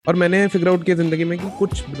और मैंने figure out किया जिंदगी में कि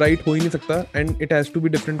कुछ राइट हो ही नहीं सकता and it has to be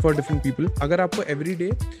different for different people. अगर आपको एवरी डे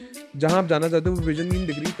जहाँ आप जाना चाहते हो वो विजन मीन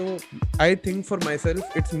डिग्री, तो I think for my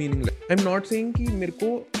self it's meaningless. I am not saying कि मेरे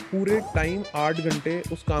को पूरे टाइम 8 घंटे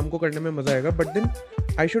उस काम को करने में मजा आएगा, but then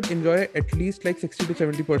I should enjoy at least like 60 to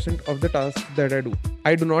 70% of the tasks that I do.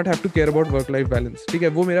 I do not have to care about work life balance. ठीक है,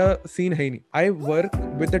 वो मेरा सीन है ही नहीं. I work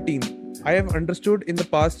with a team. I have understood in the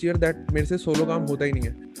past year that मेरे से solo काम होता ही नहीं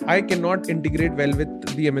है. I cannot integrate well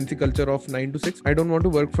with the MNC culture of 9 to 6. I don't want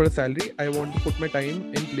to work for a salary. I want to put my time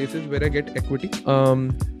in places where I get equity.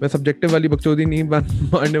 मैं subjective वाली बकचोदी नहीं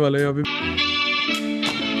मारने वाला हूँ अभी.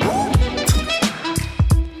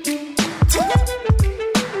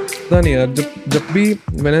 पता नहीं यार, जब भी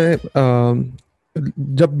मैंने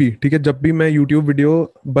जब भी ठीक है, जब भी मैं YouTube वीडियो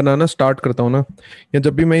बनाना स्टार्ट करता हूँ ना, या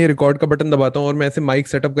जब भी मैं ये रिकॉर्ड का बटन दबाता हूँ और मैं ऐसे माइक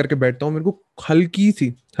सेटअप करके बैठता हूँ, मेरे को हल्की सी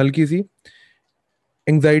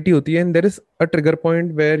एंग्जाइटी होती है. And there is a trigger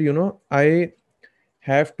point where I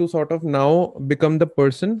have to sort of now become the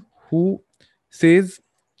person who says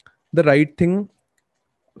the right thing,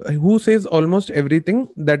 who says almost everything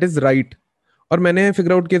that is right. और मैंने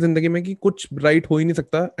फिगर आउट किया जिंदगी में कि कुछ right हो ही नहीं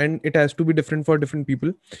सकता and it has to be different for different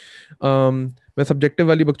people. मैं सब्जेक्टिव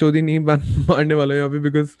वाली बकचोदी नहीं मारने वाला हूँ अभी,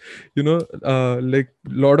 because like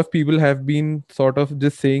lot of people have been sort of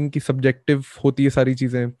just saying कि सब्जेक्टिव होती है सारी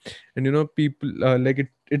चीजें, and people like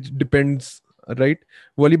it depends, right.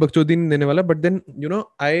 वो वाली बकचोदी नहीं देने वाला, but then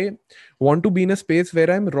I want to be in a space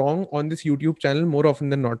where I am wrong on this YouTube channel more often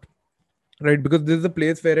than not, right? Because this is a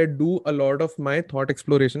place where I do a lot of my thought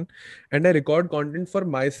exploration and I record content for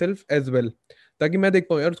myself as well, ताकि मैं देख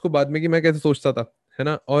पाऊँ यार उसको बाद में कि मैं कैसे सोचता था, है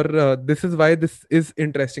ना. और this is why this is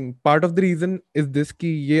interesting. Part of the reason is this कि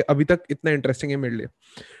ये अभी तक इतना इंटरेस्टिंग है मेरे लिए.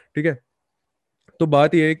 ठीक है, तो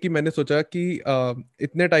बात ये है कि मैंने सोचा कि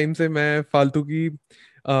इतने टाइम से मैं फालतू की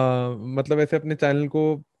मतलब ऐसे अपने चैनल को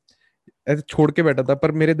ऐसे छोड़ के बैठा था,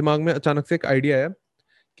 पर मेरे दिमाग में अचानक से एक आइडिया आया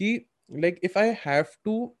कि like if I have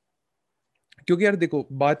to, क्योंकि यार देखो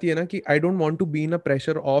बात ये है ना कि I don't want to be in a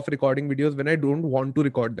pressure of recording videos when I don't want to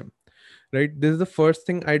record them, right. This is the first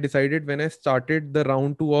thing I decided when I started the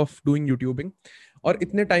round 2 of doing YouTubing. और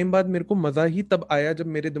इतने time बाद मेरे को मजा ही तब आया जब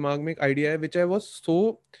मेरे दिमाग में एक आइडिया है विच I was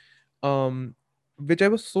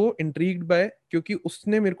so intrigued bye, क्योंकि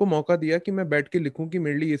उसने मेरे को मौका दिया कि मैं बैठ के लिखूं कि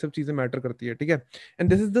मेरे लिए ये सब चीजें मैटर करती है. ठीक है, and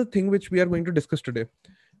this is the thing which we are going to discuss today.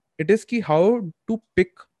 It is कि how to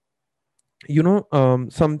pick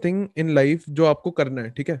something in life जो आपको करना है.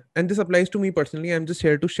 ठीक है, and this applies to me personally. I am just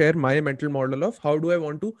hair to share my mental model of how do I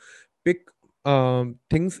want to pick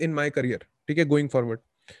things in my career. ठीक है, going forward.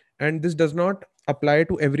 And this does not apply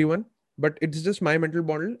to everyone, but it's just my mental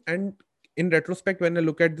model. And in retrospect, when I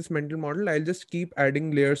look at this mental model, I'll just keep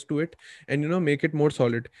adding layers to it and make it more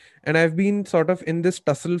solid. And I've been sort of in this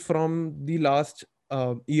tussle from the last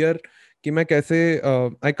year कि मैं कैसे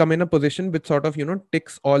I come in a position which sort of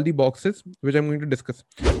ticks all the boxes which I'm going to discuss.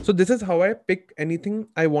 So this is how I pick anything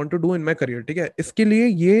I want to do in my career. ठीक है, इसके लिए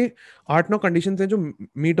ये 8-9 conditions हैं जो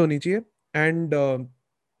meet होनी चाहिए. And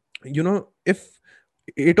if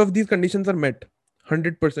 8 of these conditions are met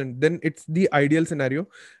 100%, then it's the ideal scenario.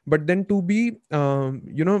 But then to be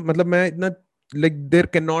मतलब मैं इतना, like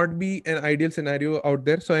there cannot be an ideal scenario out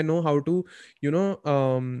there, so I know how to you know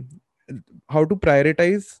how to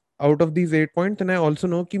prioritize out of these 8 points. And I also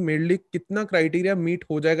know कि मेरे लिए कितना criteria meet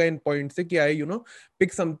हो जाएगा इन points से कि I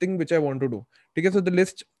pick something which I want to do. ठीक है, so the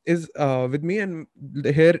list is with me and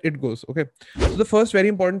here it goes. Okay, so the first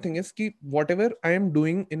very important thing is कि whatever I am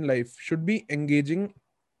doing in life should be engaging,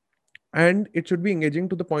 and it should be engaging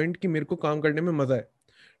to the point कि मेरे को काम करने में मजा है.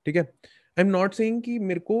 ठीक है, आई एम नॉट सेइंग कि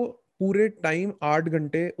मेरे को पूरे टाइम 8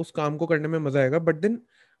 घंटे उस काम को करने में मजा आएगा, but then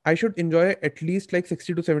I should enjoy at least like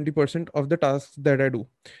 60 to 70% of the tasks that I do.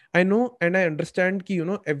 I know and I understand कि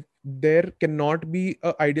there cannot be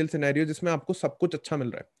a ideal scenario जिसमें आपको सब कुछ अच्छा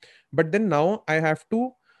मिल रहा है. But then now I have to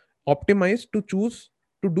optimize to choose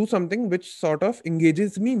to do something which sort of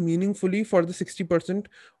engages me meaningfully for the 60%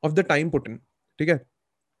 of the time put in. ठीक है,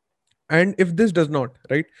 and if this does not,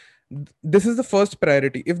 right, this is the first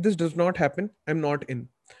priority. If this does not happen, I'm not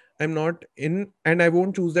in and I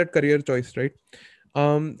won't choose that career choice, right.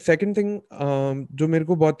 Second thing जो मेरे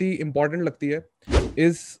को बहुत ही important लगती है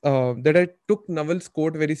is that I took Naval's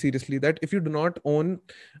quote very seriously, that if you do not own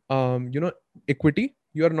equity,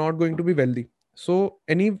 you are not going to be wealthy. So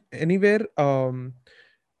anywhere,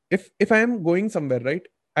 if I am going somewhere, right,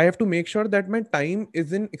 I have to make sure that my time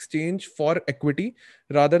is in exchange for equity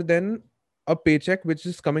rather than a paycheck which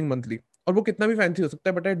is coming monthly. और वो कितना भी fancy हो सकता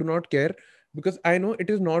है, but I do not care because I know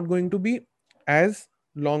it is not going to be as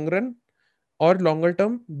long run or longer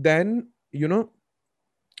term than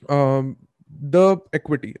um, the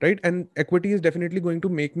equity, right? And equity is definitely going to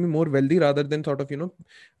make me more wealthy rather than sort of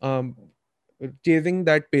um, chasing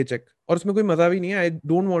that paycheck. और उसमें कोई मजा भी नहीं है. I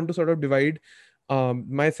don't want to sort of divide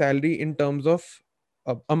my salary in terms of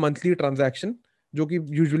a monthly transaction, जो कि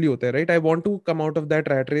usually होता है, right? I want to come out of that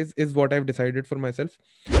rat race is what I've decided for myself.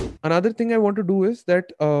 Another thing I want to do is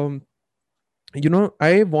that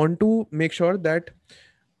I want to make sure that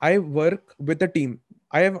I work with a team.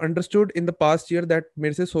 I have understood in the past year that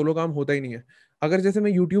मेरे से solo काम होता ही नहीं है. अगर जैसे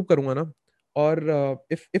मैं YouTube करूंगा ना, और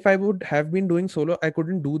if I would have been doing solo, I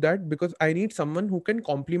couldn't do that because I need someone who can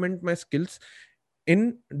complement my skills in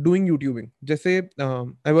doing YouTubing. जैसे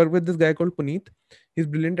I work with this guy called Puneet. He's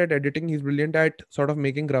brilliant at editing. He's brilliant at sort of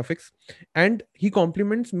making graphics, and he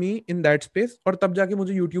compliments me in that space. और तब जाके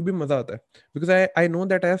मुझे YouTube में मजा आता है because I know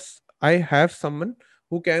that I have someone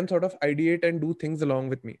who can sort of ideate and do things along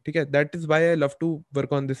with me. ठीक है, that is why I love to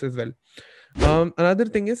work on this as well. Another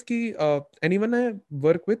thing is कि anyone I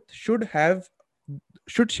work with should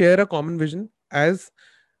share a common vision as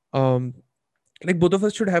um, like both of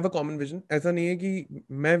us should have a common vision. ऐसा नहीं है कि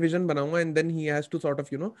मैं vision बनाऊंगा and then he has to sort of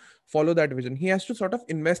follow that vision. He has to sort of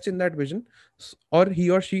invest in that vision, or he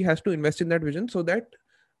or she has to invest in that vision so that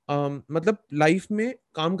मतलब life में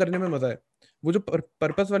काम करने में मजा है. वो जो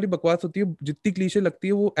purpose वाली बकवास होती है, जितनी क्लीशे लगती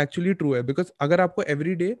है, वो एक्चुअली ट्रू है. बिकॉज अगर आपको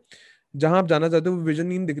एवरी डे जहां आप जाना चाहते हो वो विजन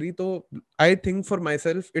नहीं दिख रही, तो I think for my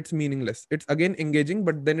self it's meaningless. It's again engaging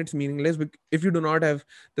but then it's meaningless if you do not have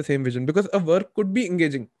the same vision. Because a work could be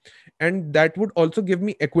engaging and that would also give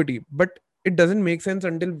me equity, but it doesn't make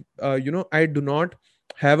sense until I do not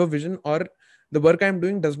have a vision, or the work I'm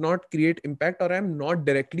doing does not create impact, or I'm not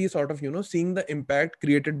directly sort of seeing the impact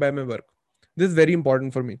created by my work. This is very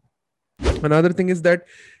important for me. Another thing is that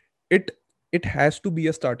it it has to be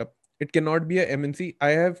a startup. It cannot be a MNC.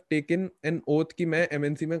 I have taken an oath कि मैं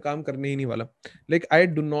MNC में काम करने ही नहीं वाला. Like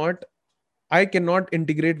I cannot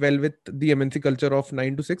integrate well with the MNC culture of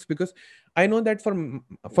 9 to 6, because I know that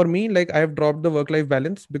for me, like, I have dropped the work life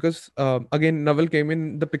balance because again Naval came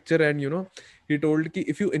in the picture, and he told ki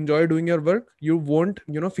if you enjoy doing your work, you won't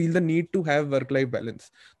feel the need to have work life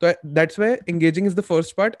balance. So that's why engaging is the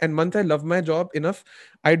first part, and once I love my job enough,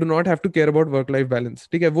 I do not have to care about work life balance.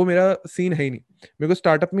 ठीक है, वो मेरा scene है ही नहीं. मेरे को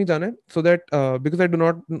startup में ही जाना है, so that because I do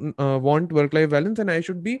not want work life balance, and I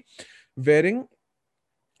should be wearing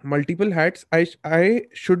multiple hats. I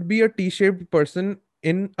should be a T-shaped person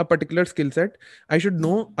in a particular skill set. I should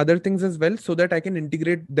know other things as well so that I can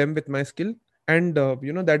integrate them with my skill. And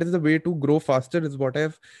that is the way to grow faster, is what I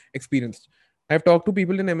have experienced. I've talked to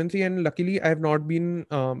people in MNC, and luckily I have not been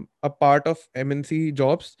a part of MNC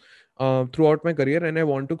jobs throughout my career, and I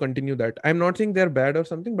want to continue that. I'm not saying they're bad or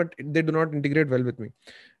something, but they do not integrate well with me,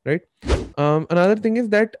 right? Another thing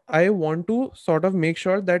is that I want to sort of make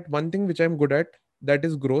sure that one thing which I'm good at, that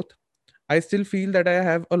is growth. I still feel that I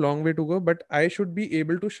have a long way to go, but I should be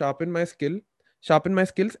able to sharpen my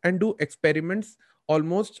skills and do experiments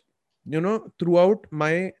almost, throughout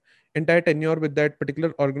my entire tenure with that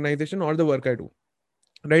particular organization or the work I do.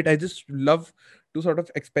 Right? I just love to sort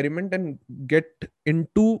of experiment and get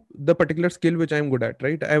into the particular skill which I'm good at.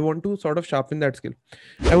 Right? I want to sort of sharpen that skill.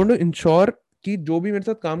 I want to ensure कि जो भी मेरे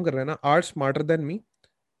साथ काम कर रहा है ना, are smarter than me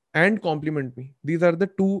and complement me. These are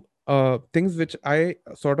the two things which I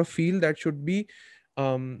sort of feel that should be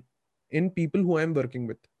in people who I'm working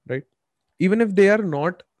with, right? Even if they are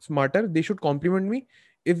not smarter, they should complement me.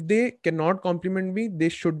 If they cannot complement me, they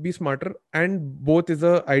should be smarter, and both is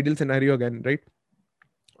a ideal scenario again, right?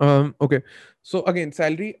 Okay. So again,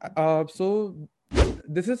 salary. So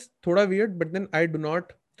this is thoda weird, but then I do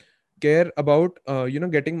not care about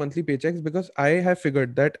getting monthly paychecks, because I have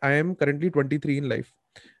figured that I am currently 23 in life.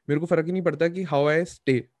 मेरे को फर्क ही नहीं पड़ता कि how I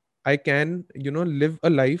stay. I can live a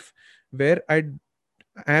life where I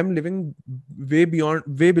am living way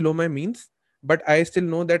below my means, but I still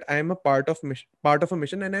know that I am a part of a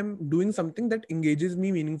mission, and I'm doing something that engages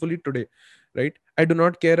me meaningfully today, right? I do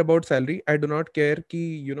not care about salary. I do not care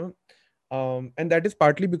ki and that is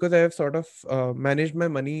partly because I have sort of managed my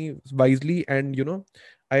money wisely, and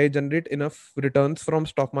I generate enough returns from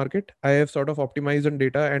stock market. I have sort of optimized on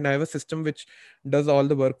data, and I have a system which does all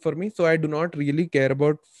the work for me. So I do not really care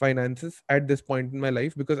about finances at this point in my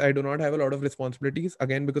life, because I do not have a lot of responsibilities,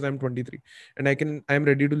 again because I'm 23, and I'm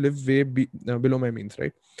ready to live below my means,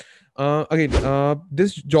 right? Again,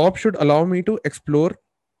 this job should allow me to explore,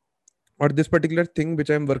 or this particular thing which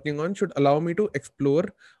I'm working on should allow me to explore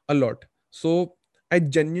a lot. So I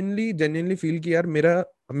genuinely feel कि यार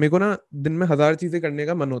मेरे को ना दिन में 1000 चीजें करने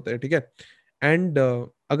का मन होता है, ठीक है? एंड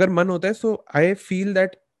अगर मन होता है, so I feel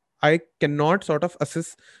that I cannot sort of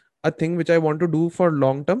assess a thing which I want to do for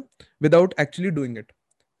long term without actually doing it,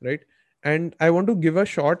 right? and I want to give a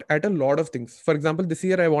shot at a lot of things. For example, this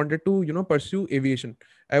year I wanted to, pursue aviation.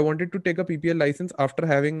 I wanted to take a PPL license after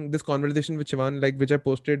having this conversation with Shivan, like which I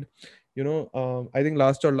posted, I think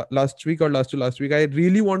last week or last to last week. I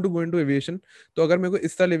really want to go into aviation. तो अगर मेरे को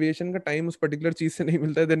इस साल aviation का time उस particular चीज से नहीं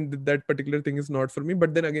मिलता है, then that particular thing is not for me.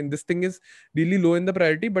 But then again, this thing is really low in the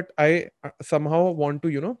priority, but I somehow want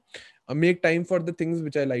to, make time for the things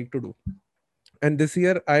which I like to do. And this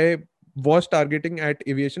year I was targeting at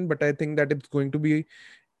aviation, but I think that it's going to be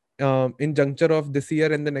in juncture of this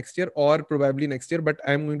year and the next year, or probably next year. But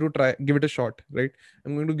I'm going to try give it a shot, right?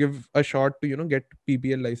 I'm going to give a shot to get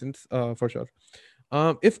PPL license for sure.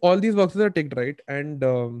 If all these boxes are ticked, right, and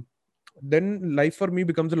then life for me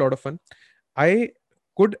becomes a lot of fun. I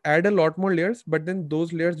could add a lot more layers, but then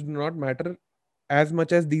those layers do not matter as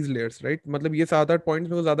much as these layers, right? मतलब ये 7-8 points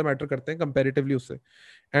मेरे को ज़्यादा matter करते हैं comparatively उससे.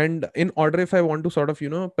 And in order, if I want to sort of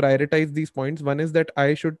prioritize these points, one is that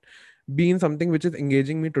I should be in something which is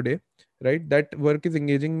engaging me today, right? That work is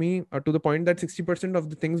engaging me to the point that 60% of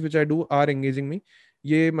the things which I do are engaging me.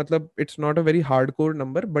 ये मतलब it's not a very hardcore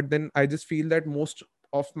number, but then I just feel that most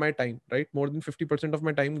of my time, right, more than 50% of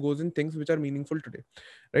my time goes in things which are meaningful today,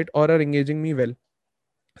 right, or are engaging me well.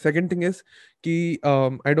 Second thing is ki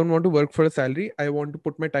I don't want to work for a salary. I want to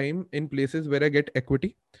put my time in places where I get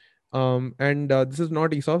equity, and this is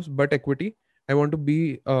not ESOPs but equity. I want to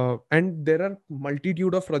be and there are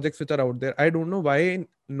multitude of projects which are out there. I don't know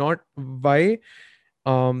not why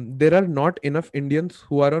there are not enough Indians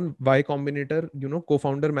who are on Y Combinator,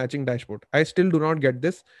 co-founder matching dashboard. I still do not get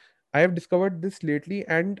this. I have discovered this lately,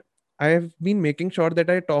 and I have been making sure that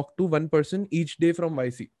I talk to one person each day from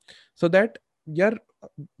YC, so that, yeah,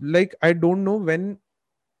 like I don't know when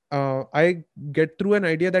I get through an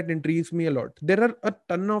idea that intrigues me a lot. There are a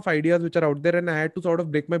ton of ideas which are out there, and I had to sort of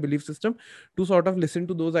break my belief system to sort of listen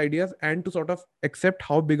to those ideas and to sort of accept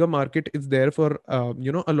how big a market is there for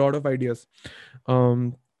a lot of ideas.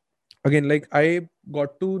 Um, Again, like I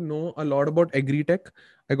got to know a lot about agri-tech.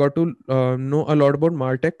 I got to know a lot about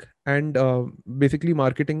martech and basically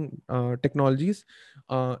marketing technologies,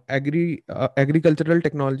 agricultural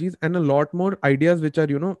technologies, and a lot more ideas which are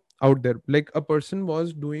out there. Like a person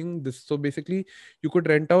was doing this, so basically you could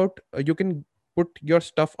rent out, you can put your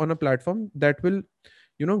stuff on a platform that will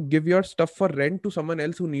give your stuff for rent to someone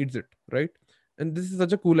else who needs it, right? And this is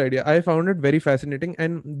such a cool idea. I found it very fascinating,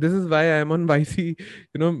 and this is why I am on YC,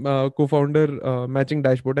 co-founder matching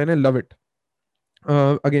dashboard, and I love it.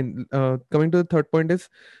 Again, coming to the third point is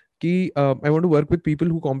key. I want to work with people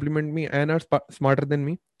who complement me and are smarter than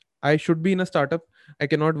me. I should be in a startup. I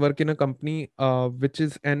cannot work in a company which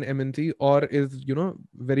is an MNC or is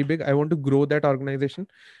very big. I want to grow that organization.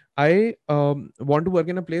 I want to work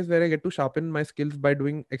in a place where I get to sharpen my skills by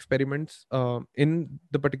doing experiments in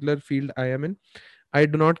the particular field I am in. I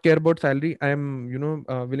do not care about salary. I am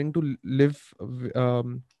willing to live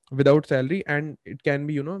without salary, and it can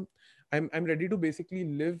be I'm ready to basically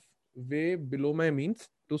live way below my means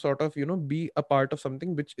to sort of be a part of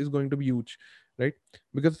something which is going to be huge, right?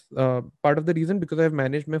 Because part of the reason, because I've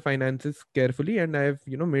managed my finances carefully, and I've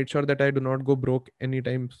made sure that I do not go broke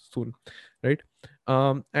anytime soon, right?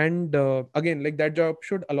 And again, like that job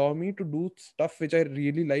should allow me to do stuff which I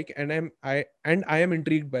really like, and I am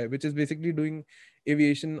intrigued by, which is basically doing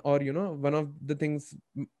aviation, or one of the things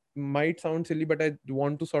might sound silly, but I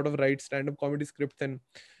want to sort of write stand-up comedy scripts and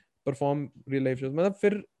perform real life shows. मतलब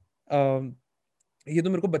फिर ये तो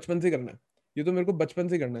मेरे को बचपन से करना है, ये तो मेरे को बचपन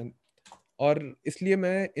से करना है, और इसलिए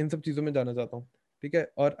मैं इन सब चीज़ों में जाना चाहता हूँ, ठीक है?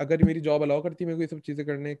 और अगर मेरी जॉब अलाउ करती है मेरे को ये सब चीज़ें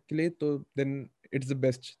करने के लिए, तो then it's the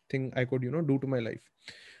best thing I could do to my life.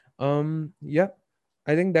 Yeah,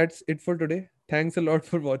 I think that's it for today. Thanks a lot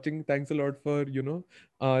for watching. Thanks a lot for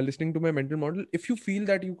listening to my mental model. If you feel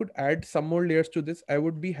that you could add some more layers to this, I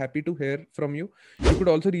would be happy to hear from you. You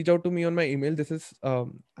could also reach out to me on my email. This is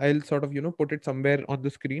I'll sort of put it somewhere on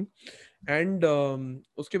the screen. And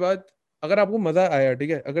उसके बाद अगर आपको मजा आया, ठीक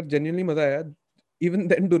है, अगर genuinely मजा आया, even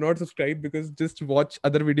then do not subscribe, because just watch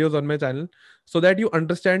other videos on my channel so that you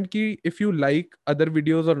understand ki if you like other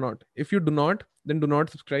videos or not. If you do not, then do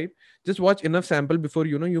not subscribe. Just watch enough sample before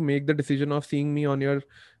you make the decision of seeing me on your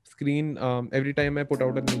screen every time I put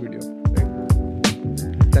out a new video, right?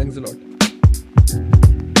 Thanks a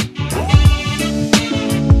lot.